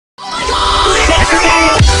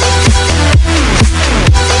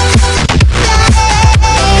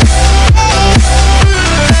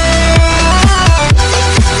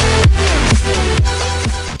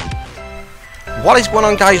What is going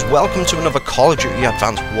on, guys? Welcome to another Call of Duty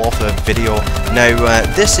Advanced Warfare video. Now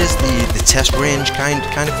this is the test range kind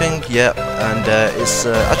of thing, yeah, and it's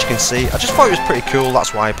as you can see, I just thought it was pretty cool.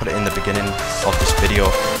 That's why I put it in the beginning of this video.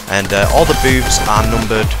 And all the booths are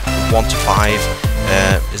numbered 1 to 5.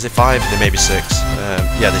 Is it 5? There may be 6.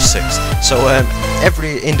 Yeah, there's 6. So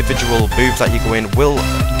every individual booth that you go in will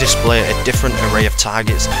display a different array of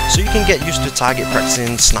targets, so you can get used to target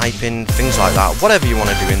practicing, sniping, things like that, whatever you want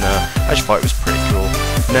to do in there. I just thought it was pretty cool.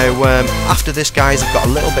 Now after this, guys, I've got a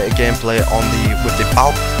little bit of gameplay on with the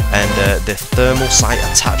BAL and the thermal sight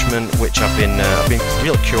attachment, which I've been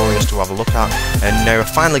real curious to have a look at, and now I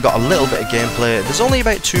finally got a little bit of gameplay. There's only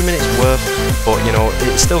about 2 minutes worth, but you know,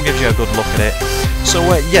 it still gives you a good look at it. So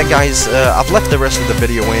yeah, guys, I've left the rest of the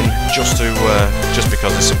video in just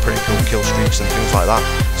because there's some pretty cool kill streaks and things like that.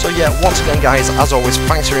 So yeah, once again, guys, as always,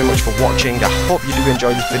 thanks very much for watching. I hope you do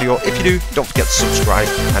enjoy this video. If you do, don't forget to subscribe,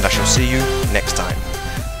 and I shall see you next time.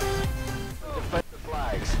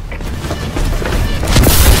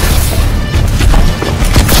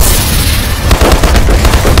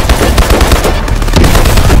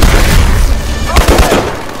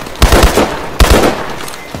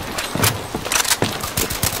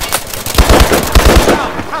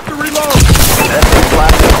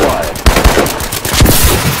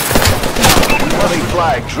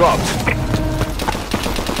 Flag dropped.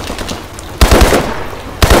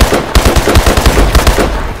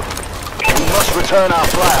 We must return our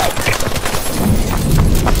flag.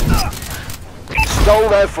 Stole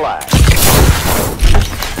their flag.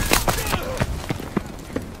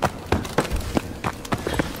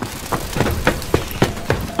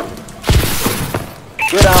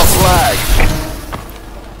 Get our flag.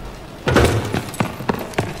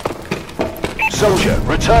 Soldier,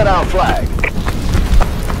 return our flag.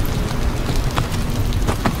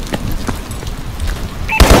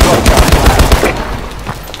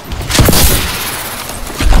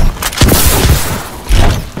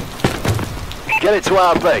 Get it to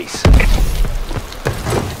our base.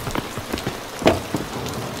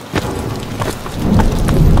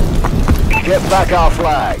 Get back our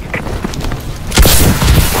flag.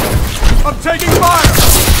 I'm taking fire!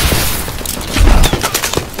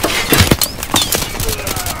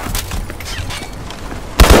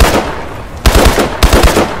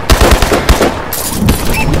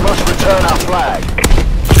 We must return our flag.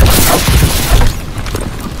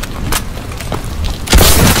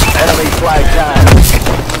 Enemy flag down.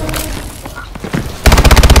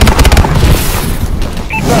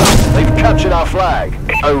 They've captured our flag.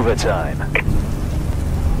 Overtime.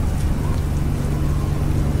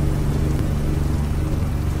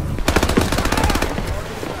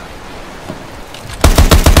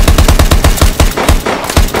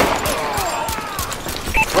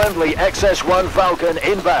 Friendly XS-1 Falcon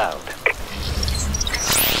inbound.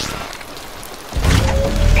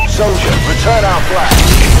 Soldier, return our flag.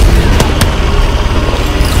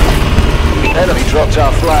 Enemy dropped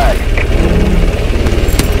our flag.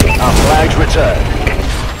 Our flag's returned.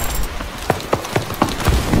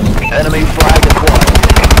 Enemy flag acquired.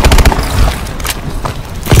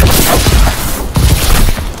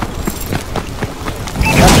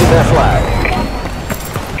 Captured their flag.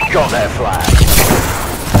 Got their flag.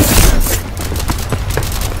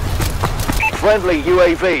 Friendly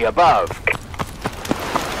UAV above.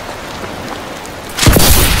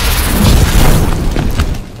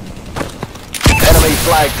 Enemy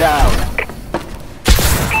flag down.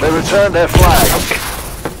 They returned their flag.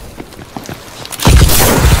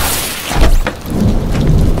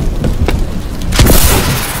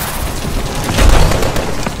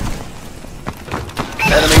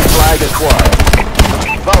 Enemy flag acquired.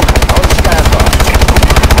 Falcon on standby.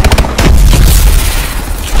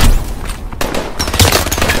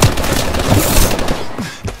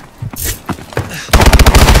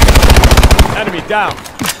 Enemy down.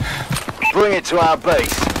 Bring it to our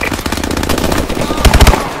base.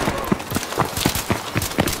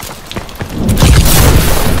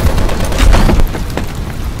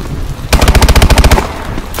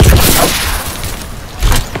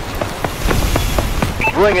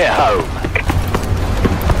 Bring it home.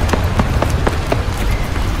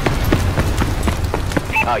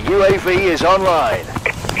 Our UAV is online.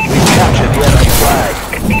 We've captured the enemy flag.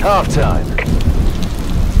 Half-time.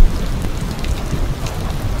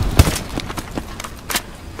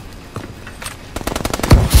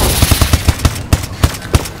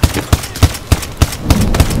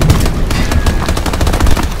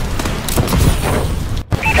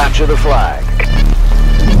 Capture the flag.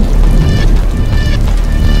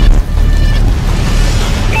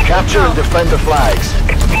 Capture and defend the flags.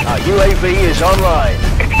 Our UAV is online.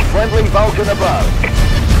 Friendly Vulcan above.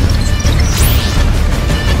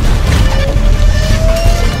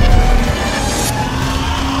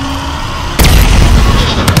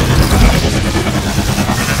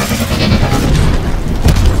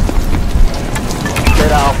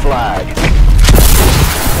 Get our flag.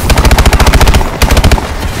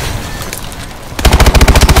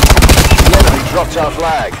 The enemy dropped our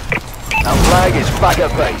flag. Our flag is back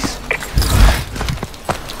at base.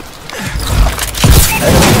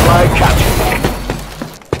 Enemy flag captured.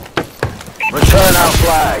 Return our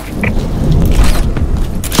flag.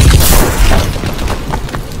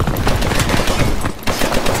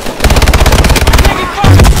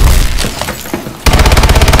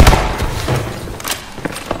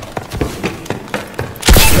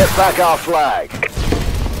 Get back our flag.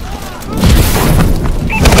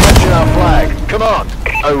 Capture our flag. Come on.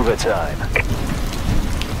 Overtime.